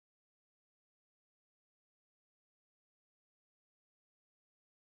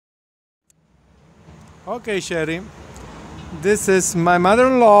Okay, Sherry. This is my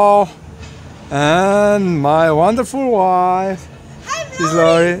mother-in-law and my wonderful wife. Hi, This is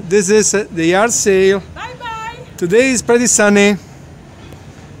Lory. This is the yard sale. Bye-bye. Today is pretty sunny.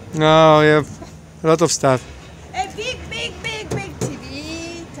 Oh, we have a lot of stuff. A big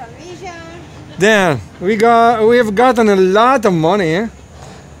TV, television. Then we have gotten a lot of money. Eh?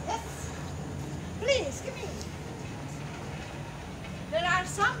 Yes. Please, give me. There are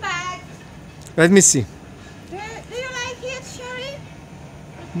some bags. Let me see. Do you like it, Sherry?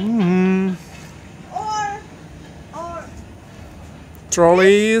 Mm-hmm. Or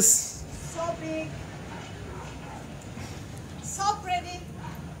Trolleys. so big, so pretty.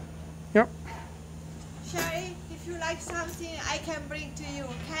 Yep. Sherry, if you like something, I can bring to you,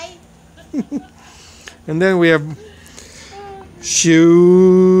 okay? And then we have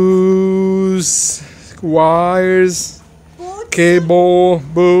shoes, wires, Boots. cable,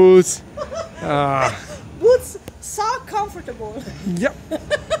 boots. Boots, so comfortable. Yep.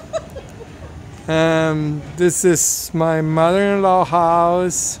 This is my mother-in-law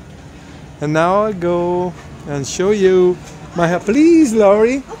house. And now I go and show you my house. Please,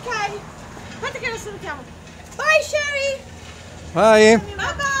 Lory. Okay. Quanto que você quer? Bye, Sherry. Bye.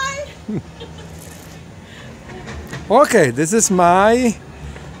 Bye-bye. Okay, this is my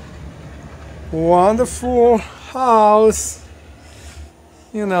wonderful house.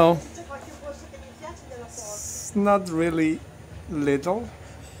 You know, it's not really little.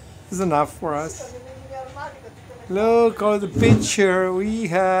 It's enough for us. Look at the picture we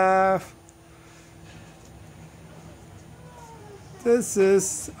have. This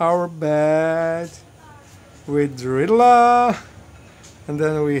is our bed with Drilla. And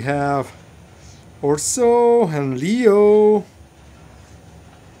then we have Orso and Leo.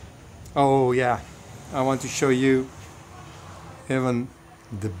 Oh yeah, I want to show you even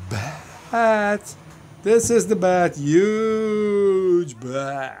the bed. This is the bed, huge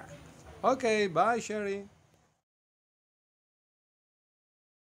bed. Okay, bye Sherry.